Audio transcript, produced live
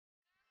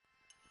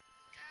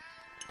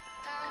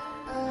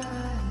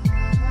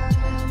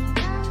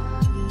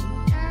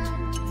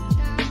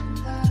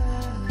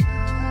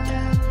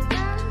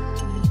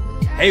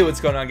Hey,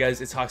 what's going on,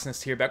 guys? It's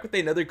Hawksnest here, back with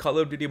another Call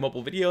of Duty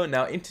Mobile video.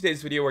 Now, in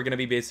today's video, we're going to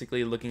be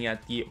basically looking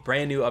at the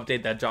brand new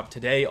update that dropped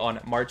today on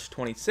March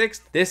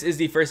 26th. This is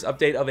the first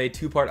update of a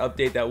two-part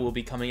update that will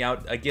be coming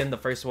out. Again, the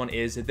first one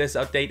is this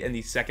update, and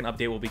the second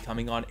update will be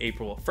coming on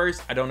April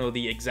 1st. I don't know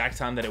the exact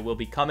time that it will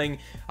be coming,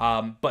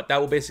 but that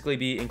will basically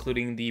be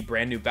including the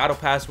brand new Battle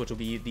Pass, which will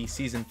be the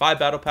Season 5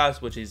 Battle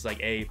Pass, which is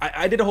like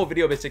I did a whole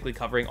video basically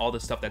covering all the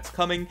stuff that's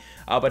coming,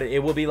 but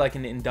it will be like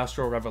an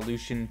Industrial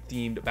Revolution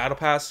themed Battle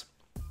Pass,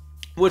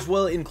 which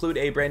will include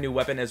a brand new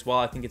weapon as well.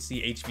 I think it's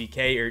the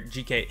HVK or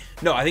GK.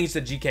 No, I think it's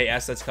the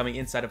GKS that's coming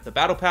inside of the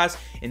Battle Pass.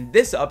 In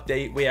this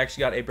update, we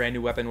actually got a brand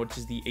new weapon, which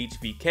is the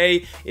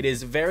HVK. It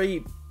is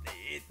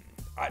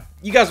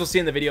you guys will see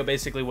in the video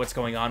basically what's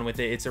going on with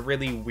it. It's a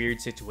really weird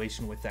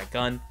situation with that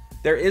gun.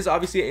 There is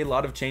obviously a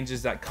lot of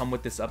changes that come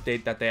with this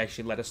update that they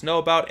actually let us know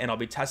about, and I'll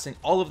be testing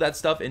all of that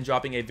stuff and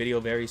dropping a video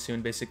very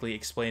soon basically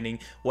explaining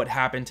what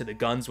happened to the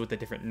guns with the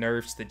different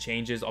nerfs, the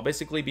changes. I'll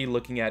basically be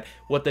looking at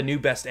what the new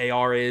best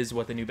AR is,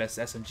 what the new best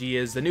SMG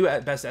is. The new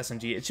best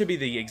SMG, it should be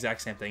the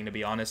exact same thing, to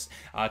be honest.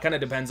 Kind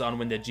of depends on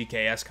when the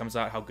GKS comes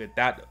out, how good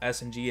that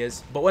SMG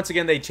is. But once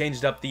again, they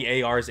changed up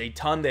the ARs a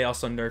ton. They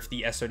also nerfed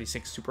the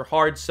S36 super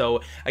hard.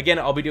 So again,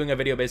 I'll be doing a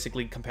video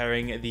basically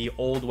comparing the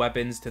old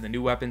weapons to the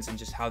new weapons and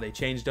just how they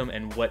changed them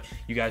and what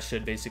you guys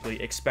should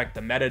basically expect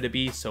the meta to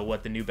be, so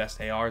what the new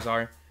best ARs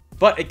are.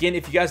 But again,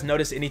 if you guys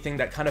notice anything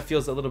that kind of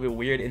feels a little bit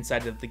weird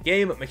inside of the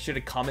game, make sure to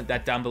comment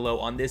that down below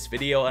on this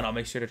video, and I'll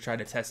make sure to try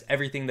to test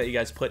everything that you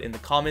guys put in the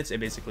comments and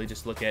basically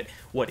just look at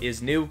what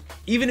is new.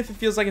 Even if it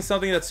feels like it's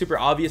something that's super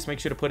obvious, make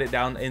sure to put it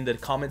down in the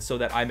comments so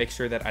that I make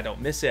sure that I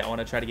don't miss it. I want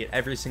to try to get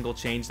every single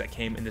change that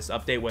came in this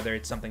update, whether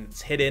it's something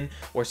that's hidden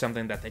or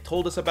something that they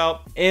told us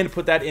about, and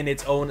put that in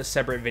its own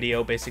separate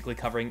video basically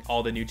covering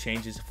all the new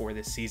changes for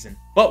this season.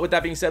 But with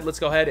that being said, let's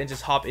go ahead and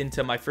just hop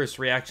into my first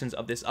reactions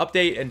of this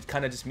update and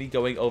kind of just me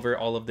going over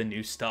all of the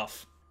new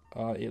stuff.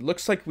 It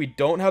looks like we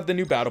don't have the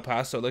new Battle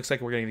Pass, so it looks like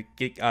we're going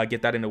to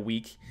get that in a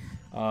week.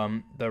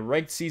 The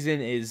ranked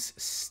season is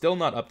still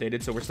not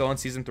updated, so we're still on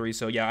Season 3.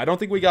 So yeah, I don't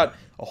think we got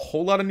a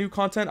whole lot of new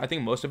content. I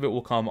think most of it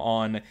will come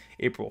on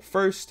April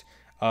 1st.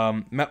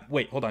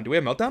 Wait, hold on. Do we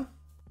have Meltdown?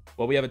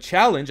 Well, we have a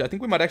challenge. I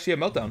think we might actually have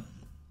Meltdown.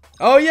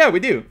 Oh yeah,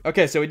 we do.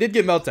 Okay, so we did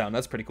get Meltdown.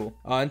 That's pretty cool.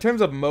 In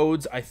terms of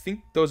modes, I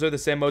think those are the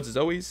same modes as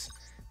always.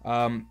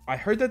 I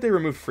heard that they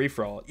removed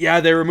free-for-all.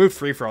 Yeah, they removed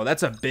free-for-all.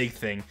 That's a big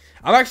thing.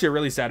 I'm actually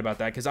really sad about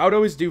that, because I would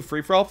always do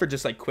free-for-all for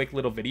just like quick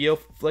little video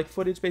like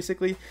footage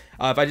basically.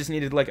 If I just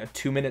needed like a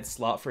 2-minute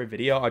slot for a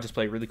video, I'll just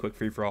play really quick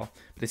free-for-all.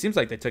 But it seems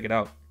like they took it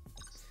out.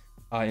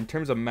 In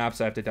terms of maps,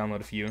 I have to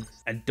download a few.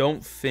 I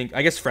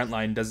guess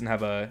Frontline doesn't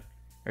have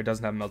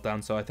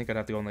Meltdown, so I think I'd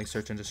have to go on like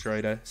Search and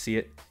Destroy to see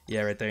it.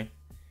 Yeah, right there.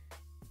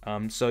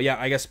 So yeah,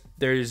 I guess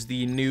there's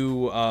the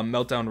new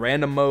Meltdown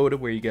random mode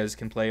where you guys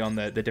can play on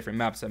the different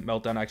maps that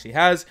Meltdown actually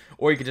has,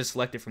 or you can just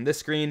select it from this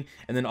screen,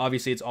 and then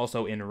obviously it's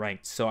also in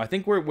ranked. So I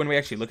think when we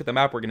actually look at the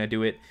map, we're going to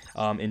do it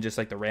in just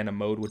like the random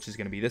mode, which is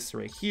going to be this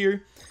right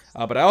here.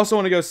 But I also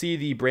want to go see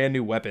the brand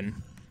new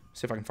weapon.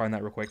 See if I can find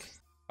that real quick.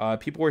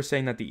 People were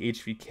saying that the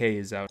HVK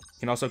is out. You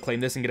can also claim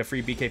this and get a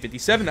free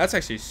BK-57. That's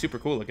actually super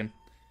cool looking.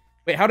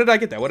 Wait, how did I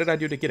get that? What did I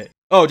do to get it?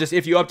 Oh, just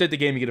if you update the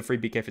game, you get a free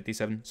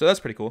BK-57. So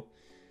that's pretty cool.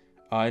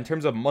 In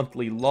terms of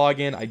monthly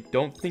login, I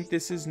don't think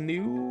this is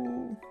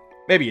new.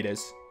 Maybe it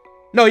is.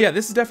 No, yeah,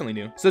 this is definitely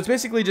new. So it's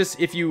basically just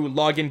if you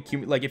log in,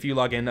 if you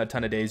log in a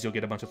ton of days, you'll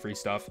get a bunch of free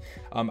stuff.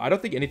 I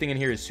don't think anything in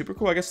here is super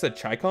cool. I guess the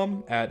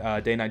Chicom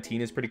at day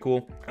 19 is pretty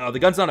cool. The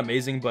gun's not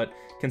amazing, but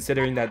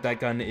considering that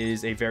gun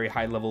is a very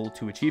high level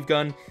to achieve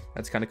gun,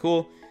 that's kind of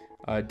cool.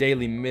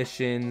 Daily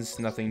missions,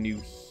 nothing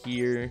new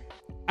here.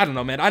 I don't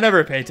know, man. I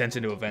never pay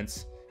attention to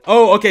events.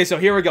 Oh, okay, so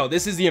here we go.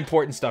 This is the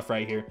important stuff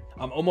right here.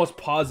 I'm almost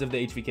positive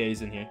the HVK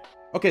is in here.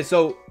 Okay,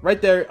 so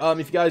right there,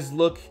 if you guys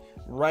look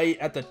right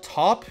at the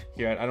top,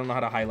 here, I don't know how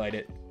to highlight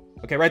it.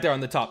 Okay, right there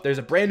on the top, there's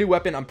a brand new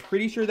weapon. I'm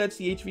pretty sure that's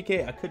the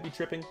HVK. I could be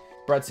tripping.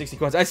 Brought 60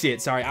 coins. I see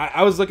it. Sorry,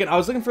 I was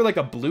looking for like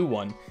a blue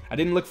one. I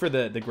didn't look for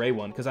the gray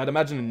one, because I'd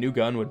imagine a new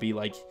gun would be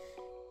like,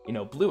 you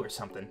know, blue or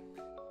something.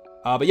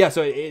 But yeah,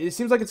 so it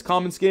seems like it's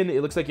common skin.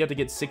 It looks like you have to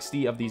get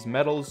 60 of these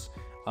medals.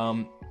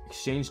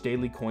 Exchange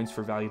daily coins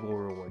for valuable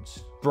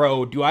rewards.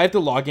 Bro, do I have to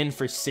log in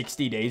for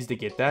 60 days to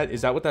get that?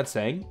 Is that what that's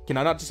saying? Can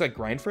I not just like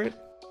grind for it?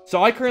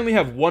 So I currently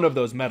have one of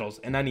those medals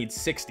and I need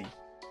 60.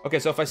 Okay,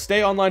 so if I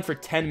stay online for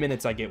 10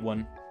 minutes, I get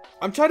one.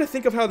 I'm trying to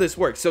think of how this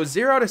works. So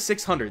 0 out of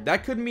 600,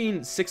 that could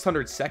mean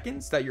 600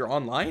 seconds that you're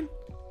online.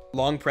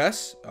 Long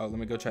press. Oh, let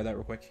me go try that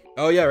real quick.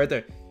 Oh yeah, right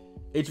there.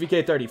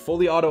 HVK 30,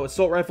 fully auto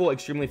assault rifle,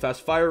 extremely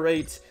fast fire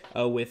rate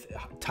with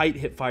tight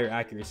hip fire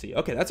accuracy.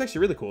 Okay, that's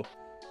actually really cool.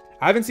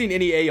 I haven't seen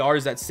any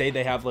ARs that say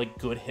they have like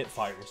good hip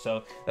fire,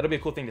 so that'll be a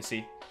cool thing to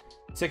see.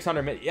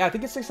 600 minutes. Yeah, I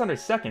think it's 600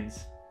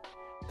 seconds.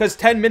 Because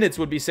 10 minutes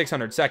would be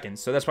 600 seconds,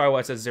 so that's probably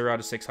why it says 0 out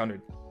of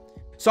 600.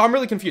 So I'm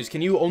really confused.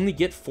 Can you only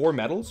get 4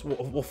 medals?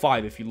 Well,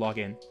 5 if you log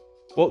in.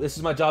 Well, this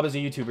is my job as a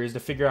YouTuber, is to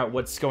figure out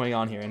what's going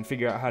on here and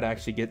figure out how to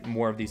actually get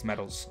more of these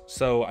medals.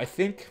 So I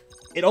think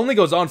it only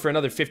goes on for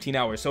another 15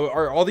 hours. So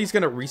are all these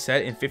going to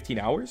reset in 15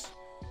 hours?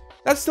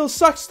 That still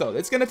sucks, though.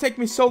 It's going to take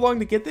me so long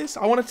to get this.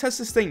 I want to test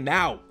this thing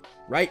now.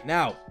 Right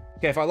now.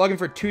 Okay, if I log in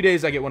for 2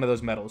 days, I get one of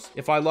those medals.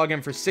 If I log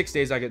in for 6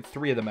 days, I get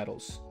 3 of the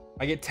medals.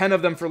 I get 10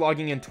 of them for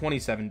logging in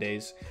 27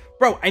 days.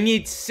 Bro, I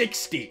need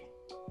 60.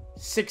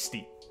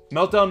 60.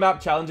 Meltdown map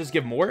challenges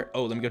give more?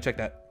 Oh, let me go check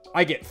that.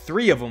 I get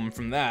 3 of them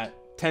from that.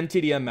 10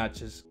 TDM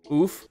matches.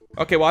 Oof.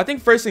 Okay, well, I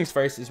think first things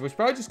first is we should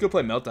probably just go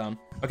play Meltdown.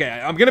 Okay,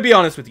 I'm going to be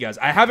honest with you guys.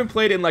 I haven't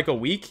played in like a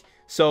week,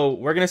 so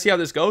we're going to see how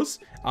this goes.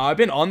 I've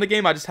been on the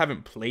game. I just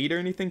haven't played or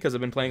anything because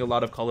I've been playing a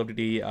lot of Call of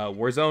Duty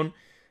Warzone.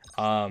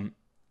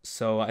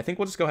 So I think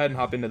we'll just go ahead and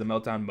hop into the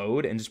Meltdown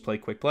mode and just play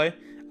quick play.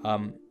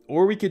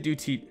 Or we could do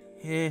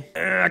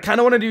I kind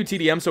of want to do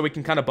TDM so we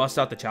can kind of bust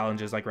out the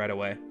challenges like right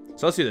away.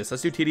 So let's do this.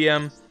 Let's do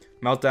TDM.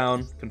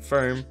 Meltdown,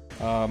 confirm.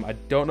 I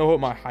don't know what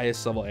my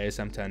highest level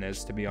ASM 10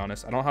 is, to be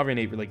honest. I don't have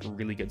any like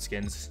really good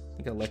skins. I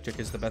think electric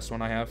is the best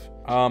one I have.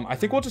 I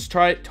think we'll just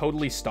try it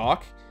totally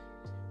stock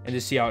and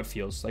just see how it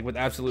feels, like with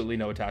absolutely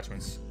no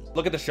attachments.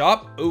 Look at the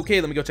shop. Okay,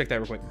 let me go check that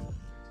real quick.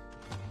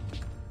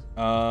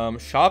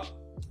 Shop.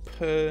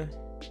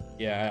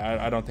 Yeah,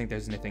 I don't think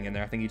there's anything in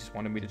there. I think he just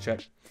wanted me to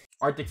check.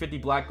 Arctic 50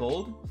 black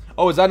gold.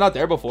 Oh, is that not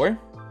there before?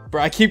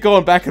 Bro, I keep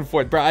going back and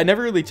forth. Bro, I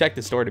never really checked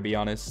the store, to be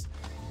honest.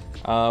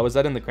 Was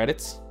that in the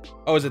credits?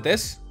 Oh, is it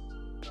this?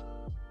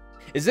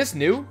 Is this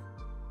new?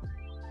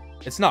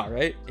 It's not,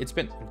 right? It's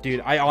been...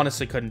 Dude, I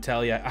honestly couldn't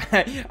tell yet.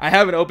 I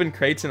haven't opened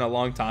crates in a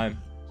long time.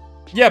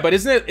 Yeah, but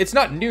isn't it... It's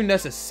not new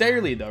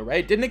necessarily, though,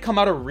 right? Didn't it come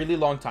out a really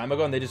long time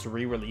ago and they just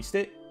re-released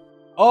it?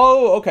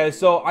 Oh, okay.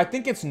 So I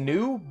think it's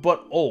new,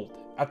 but old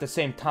at the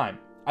same time.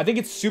 I think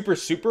it's super,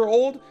 super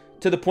old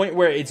to the point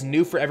where it's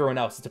new for everyone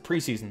else. It's a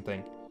preseason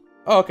thing.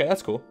 Oh, okay.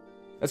 That's cool.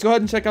 Let's go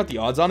ahead and check out the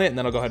odds on it, and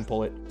then I'll go ahead and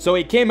pull it. So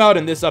it came out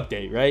in this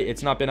update, right?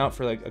 It's not been out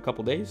for like a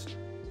couple days.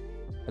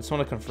 I just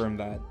want to confirm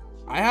that.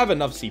 I have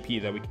enough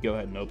CP that we could go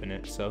ahead and open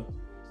it, so.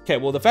 Okay,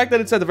 well, the fact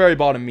that it's at the very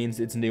bottom means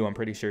it's new, I'm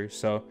pretty sure.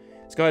 So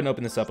let's go ahead and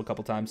open this up a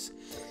couple times.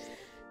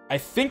 I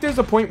think there's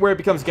a point where it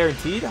becomes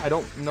guaranteed. I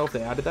don't know if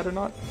they added that or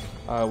not.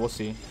 We'll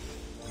see.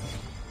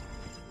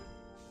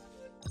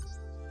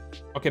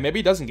 Okay,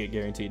 maybe it doesn't get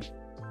guaranteed.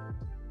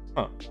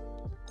 Huh.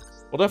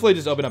 We'll definitely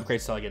just open up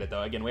crates till I get it,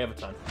 though. Again, we have a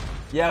ton.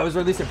 Yeah, it was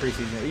released in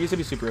preseason. It used to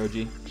be super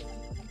OG.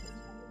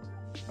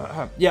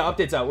 Yeah,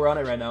 update's out. We're on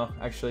it right now,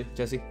 actually,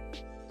 Jesse.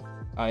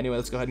 Anyway,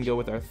 let's go ahead and go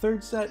with our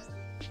third set.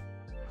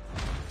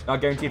 Not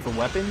guaranteed from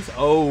weapons.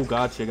 Oh,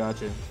 gotcha,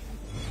 gotcha.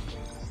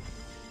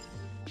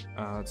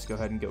 Let's go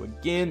ahead and go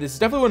again. This is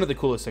definitely one of the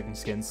coolest looking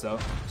skins, so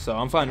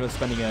I'm fine with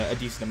spending a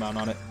decent amount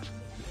on it.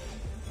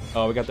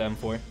 Oh, we got the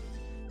M4.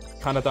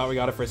 Kind of thought we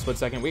got it for a split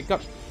second. We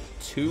got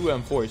 2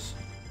 M4s.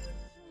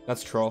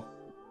 That's troll.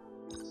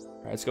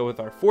 All right, let's go with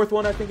our fourth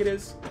one, I think it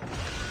is.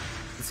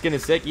 The skin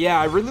is sick.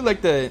 Yeah, I really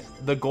like the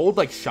gold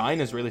like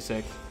shine is really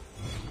sick.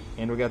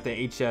 And we got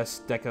the HS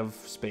deck of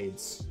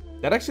spades.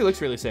 That actually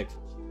looks really sick.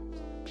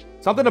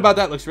 Something about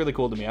that looks really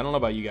cool to me. I don't know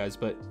about you guys,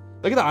 but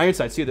look at the iron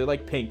sights too. They're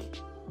like pink.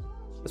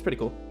 That's pretty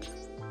cool.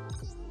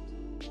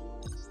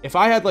 If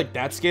I had like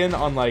that skin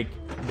on like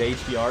the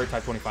HDR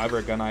Type 25 or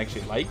a gun I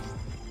actually like,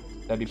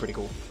 that'd be pretty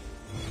cool.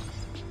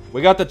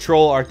 We got the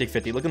troll Arctic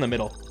 50. Look in the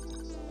middle.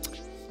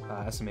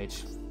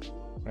 SMH.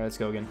 All right, let's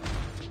go again.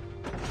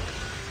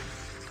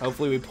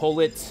 Hopefully we pull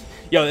it.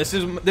 Yo, this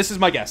is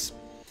my guess.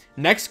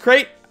 Next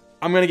crate,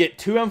 I'm gonna get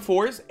 2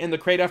 M4s, and the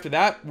crate after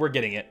that, we're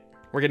getting it.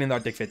 We're getting the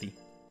Arctic 50.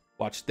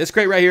 Watch. This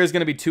crate right here is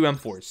gonna be 2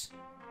 M4s.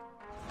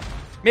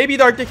 Maybe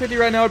the Arctic 50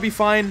 right now would be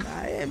fine.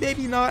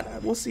 Maybe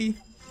not. We'll see.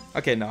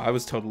 Okay, no, I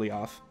was totally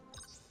off.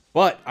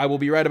 But I will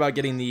be right about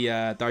getting the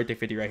Arctic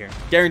 50 right here.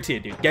 Guarantee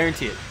it, dude.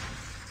 Guarantee it.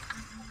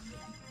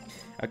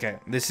 Okay,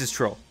 this is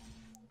troll.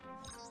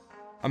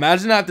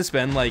 Imagine I have to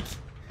spend like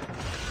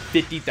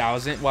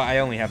 50,000. Well, I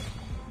only have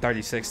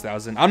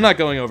 36,000. I'm not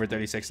going over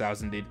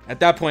 36,000, dude. At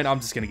that point, I'm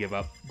just gonna give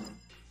up.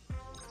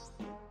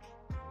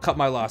 Cut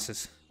my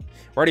losses.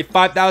 We're already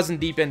 5,000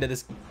 deep into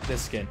this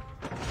skin.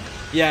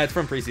 Yeah, it's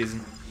from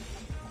preseason.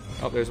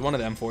 Oh, there's one of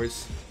the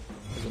M4s.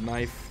 There's a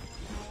knife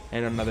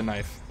and another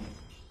knife.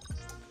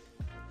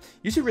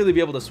 You should really be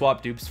able to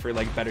swap dupes for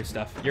like better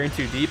stuff. You're in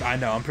too deep. I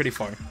know, I'm pretty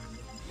far.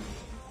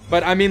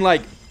 But I mean,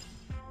 like,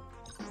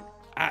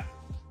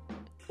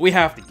 we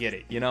have to get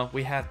it, you know?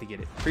 We have to get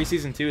it.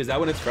 Preseason 2, is that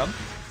when it's from?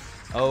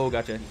 Oh,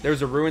 gotcha.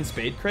 There's a ruined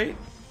spade crate?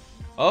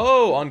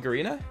 Oh, on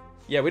Garena?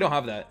 Yeah, we don't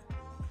have that.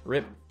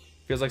 Rip.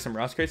 Feels like some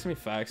Ross crates to me.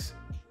 Facts.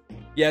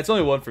 Yeah, it's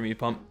only one for me,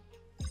 Pump.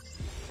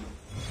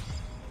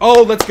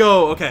 Oh, let's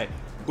go. Okay.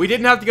 We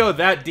didn't have to go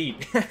that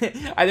deep.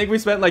 I think we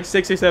spent like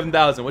 6,000 or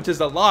 7,000, which is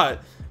a lot,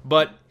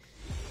 but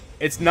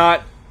it's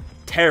not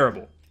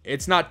terrible.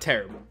 It's not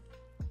terrible.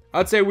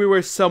 I'd say we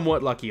were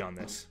somewhat lucky on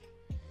this.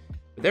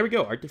 But there we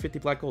go. Arctic 50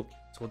 Black Gold.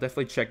 So we'll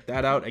definitely check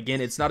that out.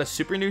 Again, it's not a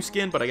super new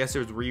skin, but I guess it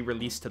was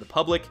re-released to the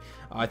public.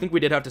 I think we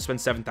did have to spend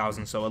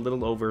 7,000, so a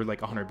little over like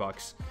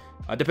 $100,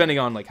 depending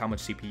on like how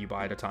much CP you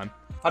buy at a time.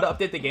 How to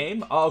update the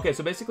game? Okay,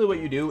 so basically what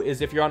you do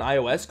is if you're on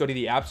iOS, go to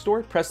the App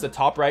Store, press the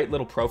top right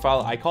little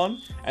profile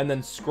icon, and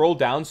then scroll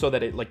down so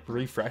that it like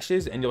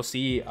refreshes, and you'll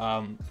see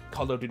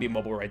Call of Duty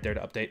Mobile right there to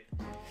update.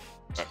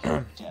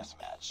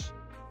 Deathmatch.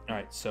 All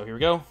right, so here we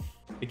go.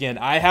 Again,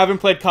 I haven't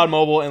played COD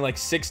Mobile in like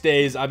 6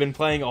 days. I've been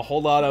playing a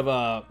whole lot of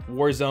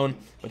Warzone,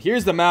 but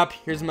here's the map.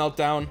 Here's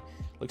Meltdown.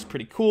 Looks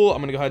pretty cool.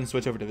 I'm gonna go ahead and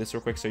switch over to this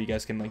real quick so you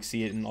guys can like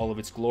see it in all of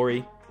its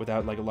glory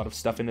without like a lot of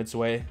stuff in its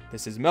way.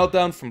 This is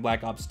Meltdown from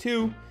Black Ops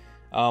 2.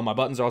 My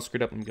buttons are all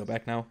screwed up. Let me go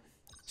back now.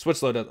 Switch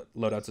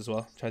loadouts as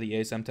well. Try the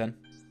ASM-10.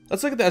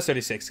 Let's look at the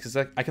S36 because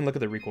I can look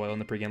at the recoil in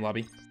the pregame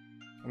lobby.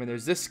 I mean,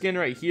 there's this skin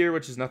right here,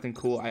 which is nothing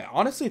cool. I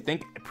honestly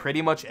think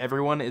pretty much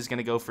everyone is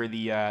gonna go for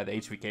the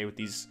HVK with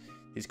these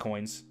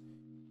coins.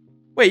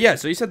 Wait, yeah.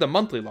 So you said the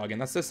monthly login.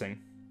 That's this thing.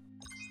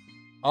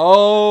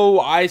 Oh,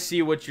 I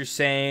see what you're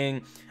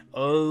saying.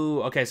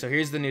 Oh, okay. So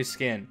here's the new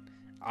skin.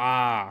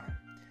 Ah.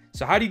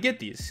 So how do you get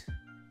these?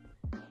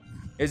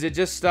 Is it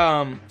just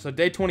so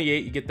day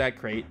 28 you get that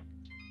crate?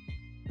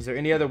 Is there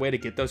any other way to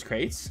get those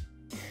crates?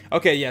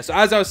 Okay, yeah, so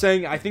as I was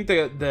saying, I think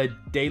the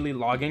daily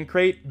login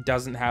crate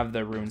doesn't have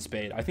the Rune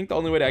Spade. I think the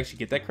only way to actually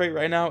get that crate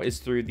right now is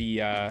through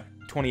the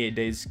 28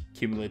 days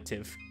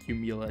cumulative.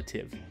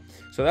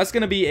 So that's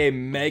going to be a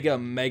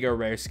mega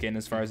rare skin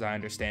as far as I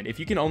understand. If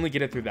you can only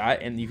get it through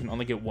that and you can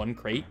only get one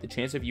crate, the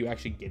chance of you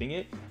actually getting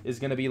it is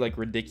going to be like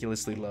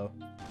ridiculously low.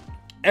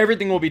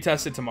 Everything will be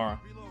tested tomorrow.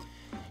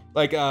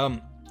 Like,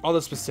 all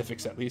the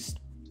specifics at least.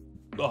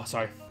 Oh,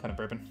 sorry, kind of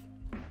burping.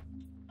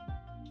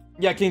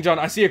 Yeah, King John,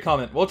 I see your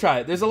comment. We'll try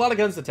it. There's a lot of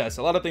guns to test.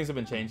 A lot of things have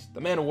been changed.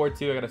 The Man of War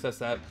 2, I gotta test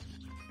that.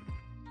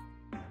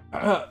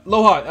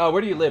 Loha,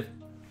 where do you live?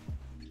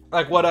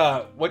 Like,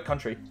 what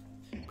country?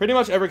 Pretty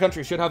much every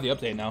country should have the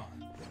update now.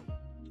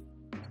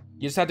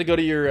 You just have to go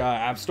to your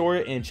app store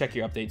and check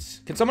your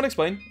updates. Can someone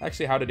explain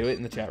actually how to do it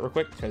in the chat real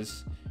quick?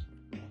 Because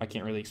I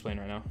can't really explain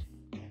right now.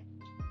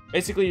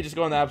 Basically, you just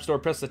go in the app store,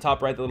 press the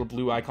top right, the little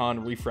blue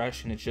icon,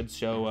 refresh, and it should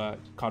show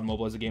COD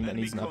Mobile as a game that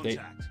needs an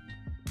update.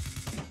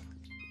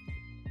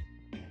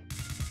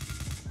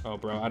 Oh,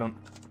 bro, I don't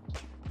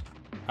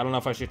know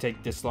if I should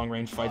take this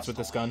long-range fights with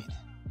this gun.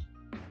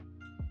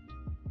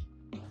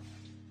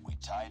 We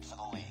tied for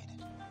the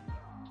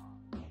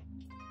lead.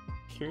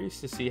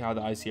 Curious to see how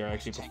the ICR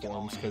actually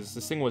performs, because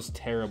this thing was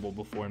terrible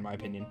before, in my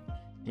opinion.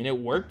 I mean, it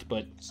worked,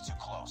 but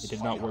it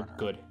did not work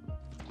good.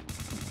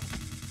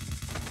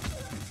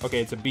 Okay,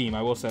 it's a beam,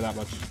 I will say that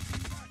much.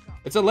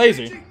 It's a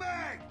laser.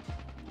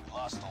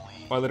 Oh,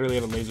 I literally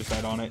have a laser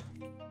sight on it.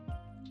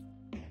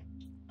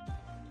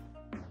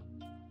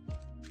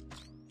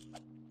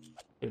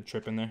 Get a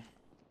trip in there.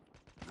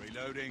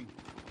 Reloading.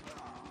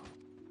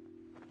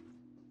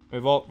 Hey,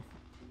 Vault.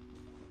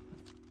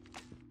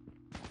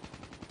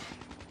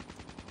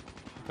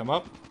 Come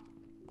up.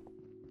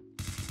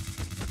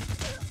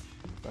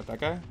 Got that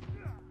guy?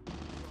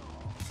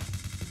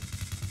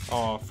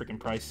 Oh, freaking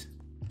Price.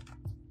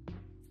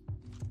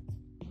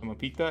 I'm gonna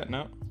peek that.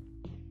 No.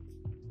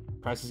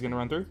 Price is gonna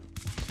run through.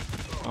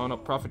 Oh no,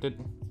 Prophet did.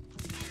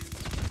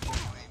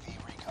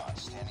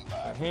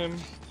 Got him.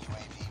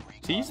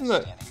 Is he using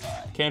the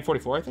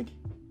KN-44, I think?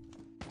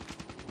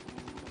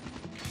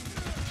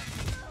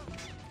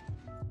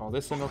 All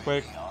this in real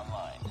quick.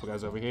 Couple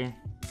guys over here.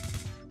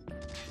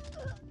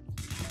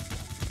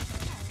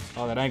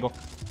 Oh, that angle.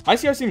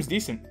 ICR seems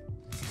decent.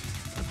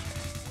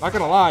 Not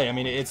gonna lie, I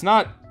mean, it's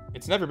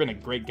never been a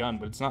great gun,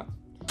 but it's not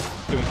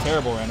doing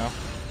terrible right now.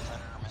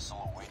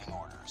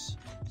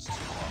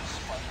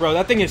 Bro,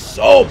 that thing is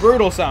so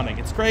brutal sounding.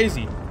 It's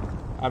crazy.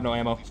 I have no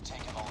ammo.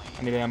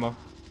 I need ammo.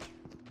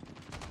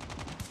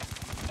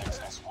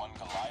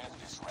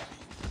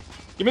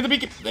 Give me the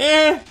beacon.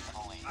 Eh.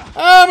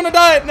 Oh, I'm gonna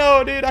die.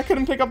 No, dude, I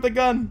couldn't pick up the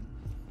gun.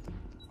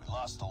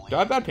 Do I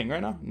have bad ping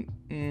right now?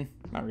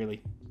 Not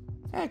really.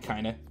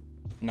 Kinda.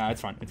 Nah,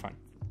 it's fine. It's fine.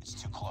 It's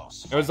too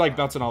close. It was like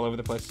bouncing all over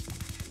the place.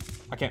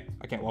 I can't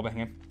wallbang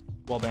him.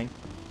 Wallbang.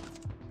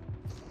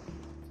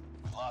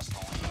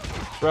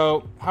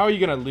 Bro, how are you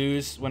gonna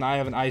lose when I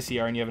have an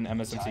ICR and you have an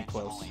MSMC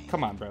close?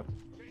 Come on, bro.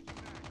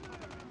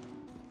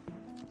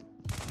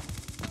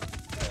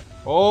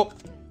 Oh,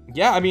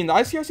 yeah. I mean, the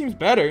ICR seems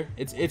better.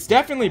 It's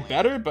definitely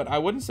better, but I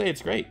wouldn't say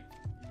it's great.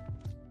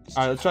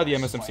 All right, let's try the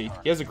MSMC.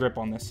 He has a grip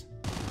on this.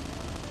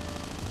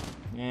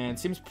 And it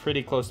seems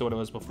pretty close to what it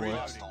was before.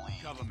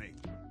 Cover me.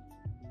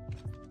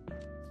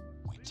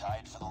 We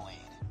tied for the lead.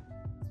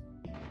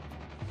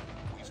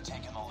 We've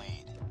taken the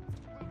lead.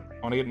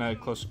 I want to get in a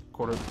close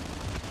quarter.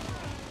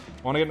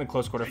 I want to get in a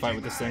close quarter fight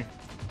with this thing.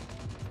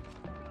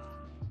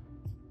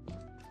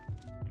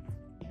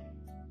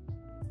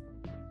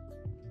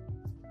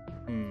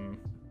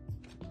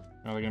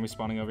 Oh, they're gonna be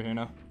spawning over here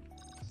now.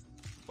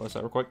 Close that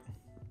real quick.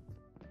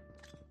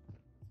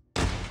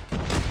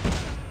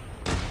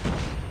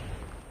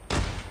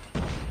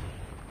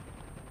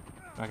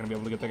 Not gonna be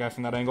able to get that guy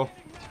from that angle.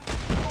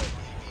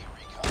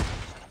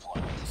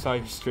 Saw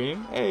your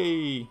stream.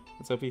 Hey,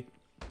 what's up, I'm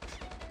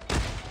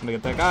gonna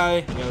get that guy.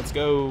 Yeah, let's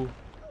go.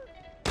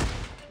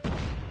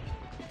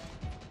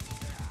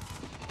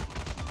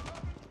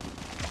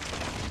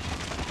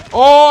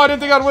 Oh, I didn't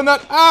think I'd win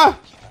that. Ah!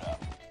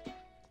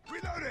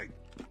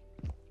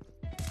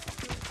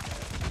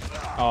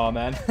 Oh,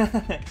 man.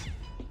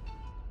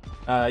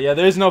 Yeah,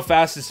 there's no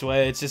fastest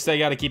way. It's just they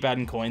gotta keep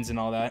adding coins and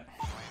all that.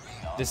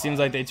 This seems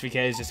like the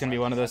HVK is just gonna be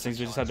one of those things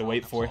we just have to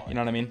wait for. You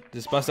know what I mean?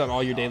 Just bust out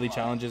all your daily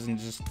challenges and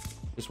just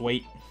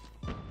wait.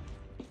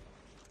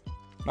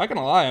 Not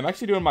gonna lie, I'm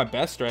actually doing my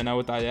best right now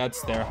with the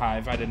that's their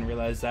hive. I didn't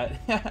realize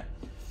that.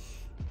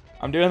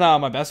 I'm doing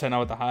my best right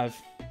now with the hive,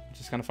 which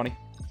is kind of funny.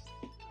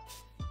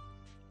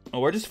 Oh,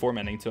 we're just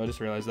formatting too. I just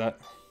realized that.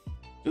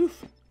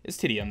 Oof. It's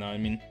TDM though. I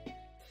mean,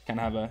 kind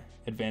of have a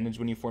advantage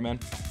when you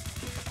format.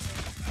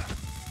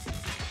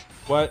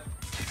 What?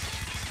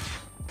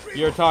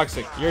 You're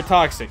toxic. You're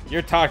toxic.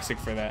 You're toxic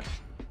for that.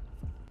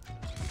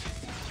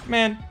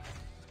 Man.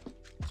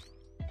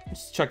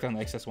 Let's check down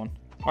the XS1.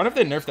 I wonder if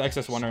they nerfed the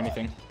XS1 or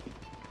anything.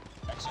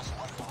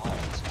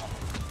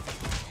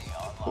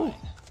 Ooh.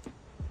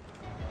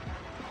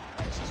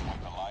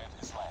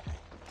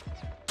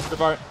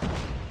 Good art.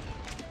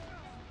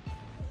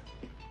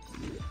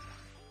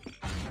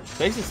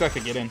 Takes a sec to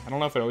get in. I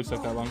don't know if it always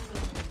took that long.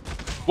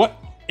 What?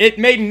 It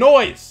made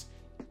noise!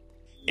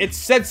 It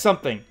said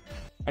something.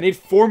 I need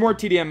 4 more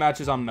TDM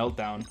matches on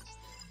Meltdown.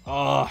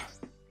 I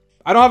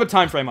don't have a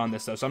time frame on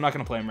this though, so I'm not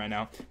gonna play them right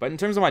now. But in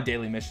terms of my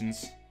daily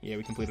missions, yeah,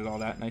 we completed all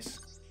that. Nice.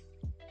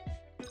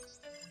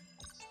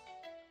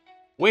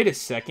 Wait a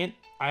second.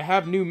 I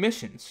have new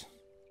missions.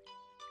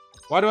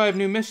 Why do I have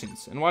new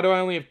missions? And why do I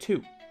only have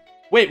 2?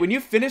 Wait, when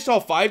you finish all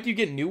 5, do you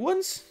get new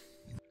ones?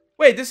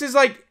 Wait, this is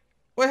like...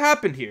 What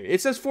happened here?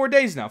 It says 4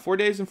 days now. 4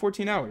 days and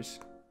 14 hours.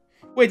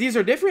 Wait, these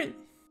are different?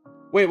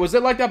 Wait, was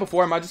it like that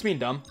before? Am I just being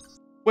dumb?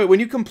 Wait,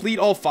 when you complete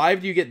all 5,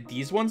 do you get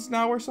these ones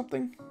now or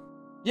something?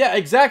 Yeah,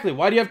 exactly.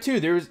 Why do you have 2?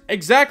 There's...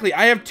 Exactly.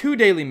 I have 2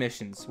 daily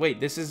missions. Wait,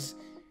 this is...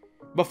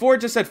 Before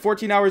it just said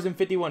 14 hours and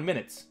 51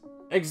 minutes.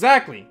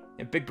 Exactly.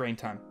 Yeah, big brain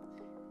time.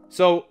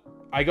 So...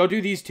 I go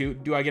do these 2.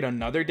 Do I get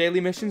another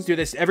daily missions? Do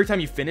this every time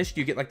you finish, do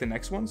you get like the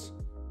next ones?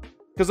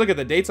 Because look at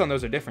the dates on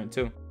those are different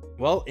too.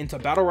 Well, into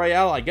Battle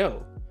Royale I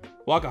go.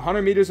 Walk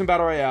 100 meters in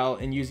Battle Royale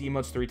and use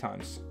emotes 3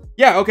 times.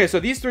 Yeah, okay, so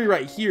these 3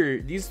 right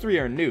here, these 3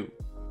 are new.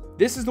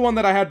 This is the one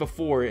that I had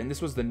before, and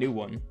this was the new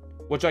one,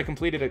 which I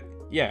completed.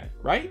 Yeah,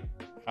 right?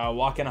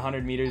 Walking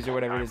 100 meters or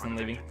whatever it is and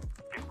leaving.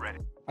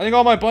 I think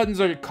all my buttons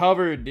are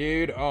covered,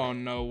 dude. Oh,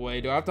 no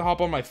way. Do I have to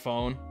hop on my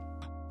phone?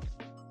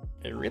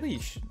 It really...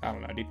 I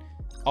don't know, dude.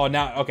 Oh,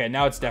 now, okay,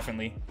 now it's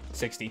definitely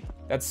 60.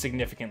 That's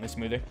significantly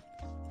smoother.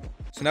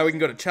 So now we can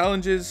go to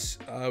challenges,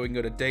 we can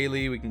go to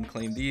daily, we can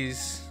claim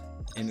these,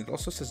 and it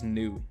also says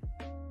new.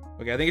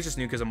 Okay, I think it's just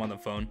new because I'm on the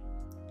phone.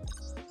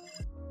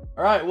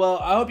 All right, well,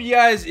 I hope you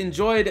guys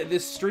enjoyed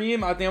this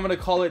stream. I think I'm going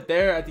to call it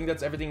there. I think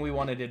that's everything we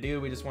wanted to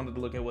do. We just wanted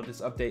to look at what this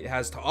update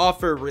has to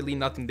offer. Really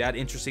nothing that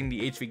interesting.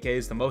 The HVK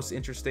is the most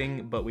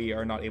interesting, but we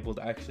are not able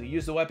to actually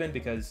use the weapon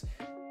because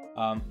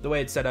the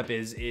way it's set up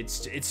is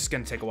it's just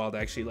going to take a while to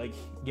actually like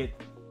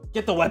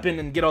get the weapon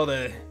and get all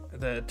the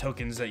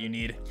tokens that you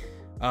need.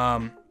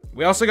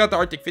 We also got the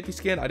Arctic 50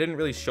 skin. I didn't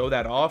really show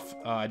that off.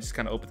 I just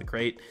kind of opened the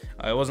crate.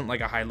 It wasn't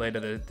like a highlight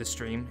of the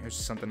stream. It was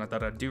just something I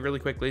thought I'd do really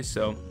quickly.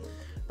 So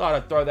thought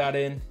I'd throw that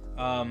in.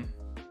 I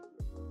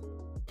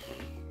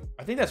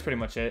think that's pretty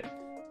much it.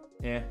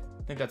 Yeah,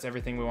 I think that's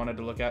everything we wanted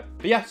to look at.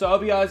 But yeah, so I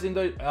hope you guys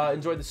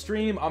enjoyed the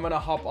stream. I'm going to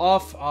hop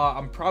off.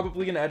 I'm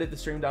probably going to edit the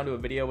stream down to a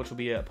video, which will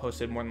be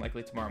posted more than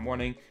likely tomorrow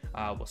morning.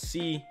 We'll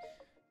see.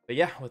 But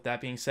yeah, with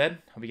that being said,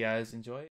 hope you guys enjoy.